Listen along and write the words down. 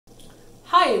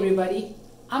Hi everybody,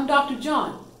 I'm Dr.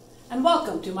 John and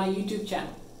welcome to my YouTube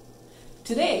channel.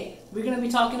 Today we're going to be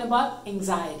talking about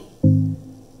anxiety.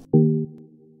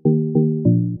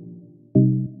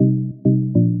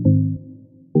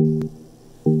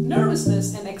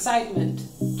 Nervousness and excitement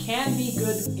can be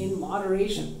good in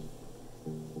moderation.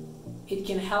 It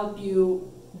can help you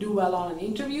do well on an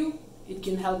interview, it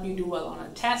can help you do well on a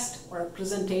test or a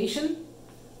presentation,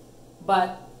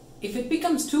 but if it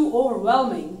becomes too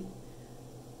overwhelming,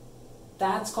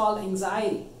 that's called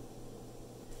anxiety.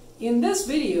 In this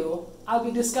video, I'll be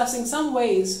discussing some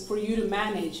ways for you to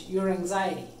manage your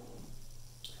anxiety.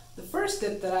 The first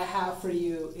tip that I have for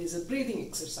you is a breathing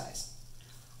exercise.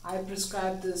 I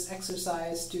prescribe this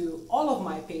exercise to all of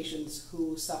my patients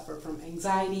who suffer from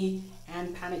anxiety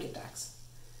and panic attacks.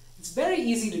 It's very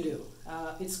easy to do.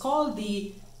 It's called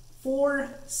the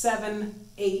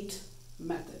 4-7-8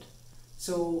 method.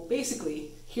 So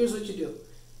basically, here's what you do.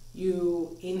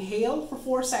 You inhale for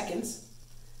 4 seconds,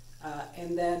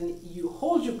 and then you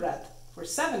hold your breath for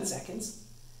 7 seconds,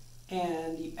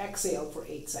 and you exhale for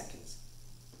 8 seconds.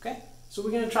 Okay? So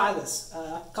we're going to try this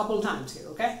a couple of times here,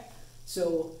 okay?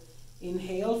 So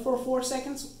inhale for 4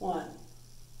 seconds, 1,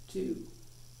 2,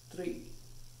 3,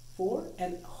 4,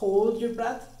 and hold your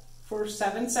breath for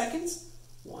 7 seconds,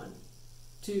 1,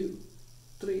 2,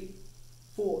 3,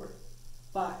 4,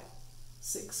 5,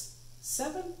 6,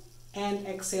 7, and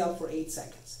exhale for 8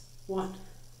 seconds. 1,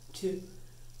 2,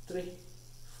 3,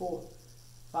 4,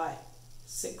 5,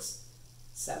 6,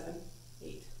 7,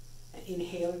 8. And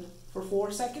inhale for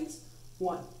 4 seconds.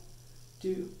 1,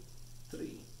 2,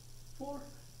 3, 4.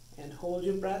 And hold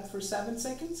your breath for 7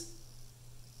 seconds.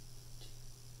 2,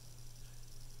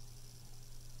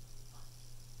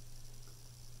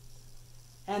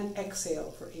 and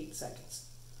exhale for 8 seconds.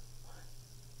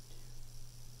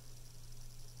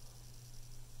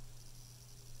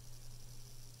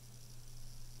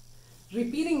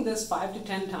 Repeating this 5 to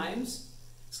 10 times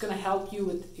is going to help you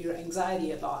with your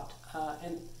anxiety a lot,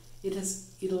 and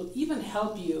it'll even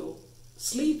help you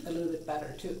sleep a little bit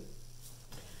better too.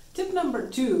 Tip number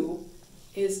 2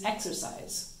 is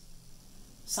exercise.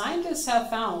 Scientists have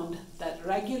found that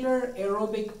regular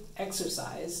aerobic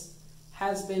exercise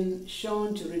has been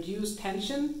shown to reduce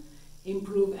tension,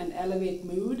 improve and elevate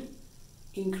mood,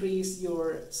 increase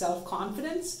your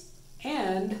self-confidence,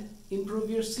 and improve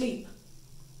your sleep.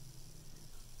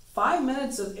 5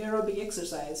 minutes of aerobic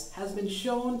exercise has been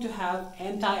shown to have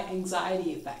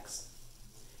anti-anxiety effects.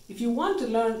 If you want to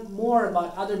learn more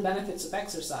about other benefits of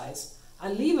exercise,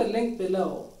 I'll leave a link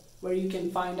below where you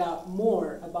can find out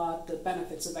more about the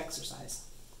benefits of exercise.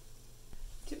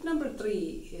 Tip number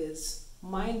 3 is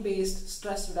mind-based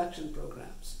stress reduction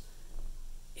programs.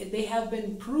 They have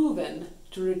been proven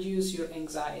to reduce your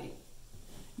anxiety.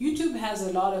 YouTube has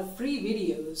a lot of free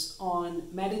videos on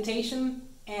meditation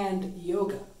and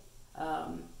yoga.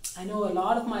 I know a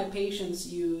lot of my patients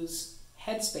use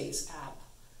Headspace app.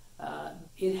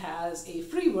 It has a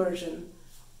free version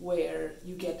where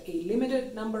you get a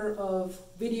limited number of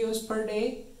videos per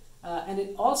day, and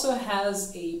it also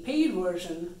has a paid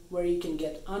version where you can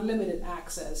get unlimited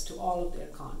access to all of their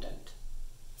content.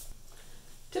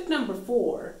 Tip number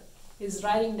 4 is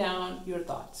writing down your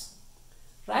thoughts.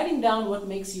 Writing down what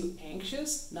makes you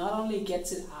anxious not only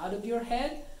gets it out of your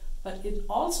head, but it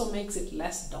also makes it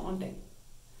less daunting.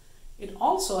 It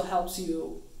also helps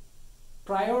you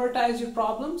prioritize your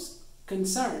problems,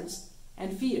 concerns,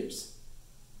 and fears.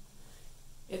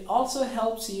 It also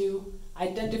helps you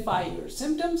identify your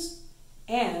symptoms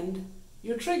and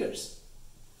your triggers.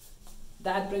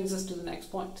 That brings us to the next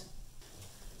point.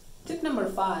 Tip number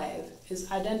 5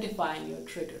 is identifying your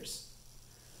triggers.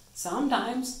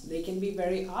 Sometimes they can be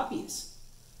very obvious,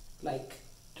 like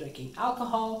drinking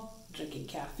alcohol, drinking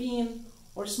caffeine,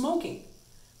 or smoking.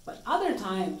 But other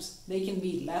times they can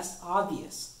be less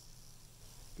obvious.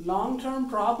 Long-term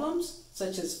problems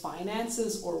such as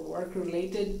finances or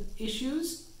work-related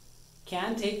issues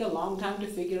can take a long time to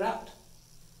figure out.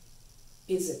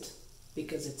 Is it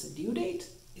because it's a due date?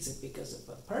 Is it because of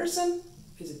a person?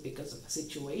 Is it because of a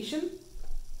situation?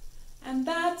 And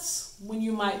that's when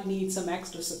you might need some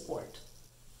extra support.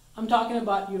 I'm talking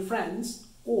about your friends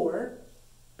or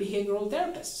behavioral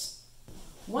therapists.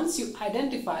 Once you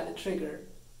identify the trigger,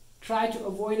 try to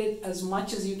avoid it as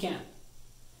much as you can.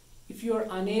 If you're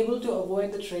unable to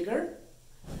avoid the trigger,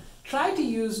 try to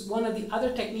use one of the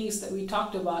other techniques that we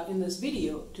talked about in this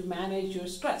video to manage your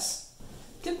stress.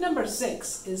 Tip number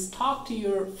 6 is talk to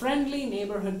your friendly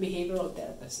neighborhood behavioral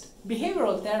therapist.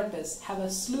 Behavioral therapists have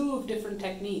a slew of different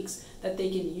techniques that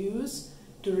they can use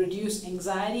to reduce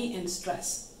anxiety and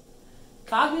stress.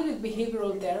 Cognitive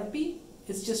behavioral therapy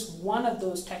is just one of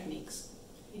those techniques.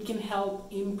 It can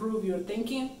help improve your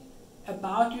thinking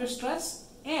about your stress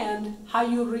and how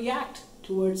you react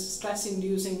towards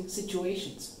stress-inducing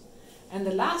situations. And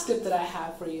the last tip that I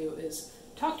have for you is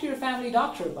talk to your family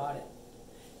doctor about it.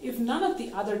 If none of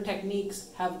the other techniques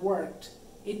have worked,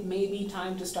 it may be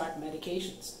time to start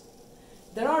medications.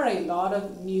 There are a lot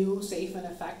of new, safe and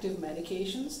effective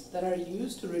medications that are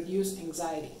used to reduce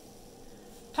anxiety.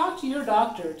 Talk to your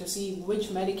doctor to see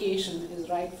which medication is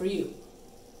right for you.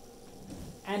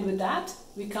 And with that,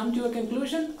 we come to a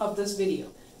conclusion of this video.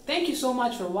 Thank you so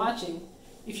much for watching.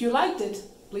 If you liked it,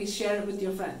 please share it with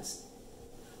your friends.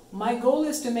 My goal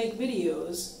is to make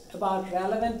videos about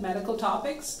relevant medical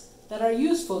topics that are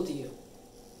useful to you,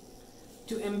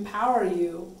 to empower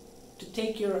you to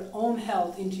take your own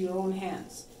health into your own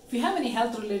hands. If you have any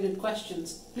health-related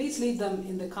questions, please leave them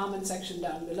in the comment section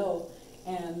down below,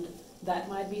 and that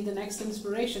might be the next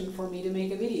inspiration for me to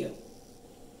make a video.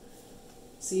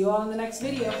 See you all in the next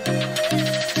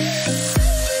video.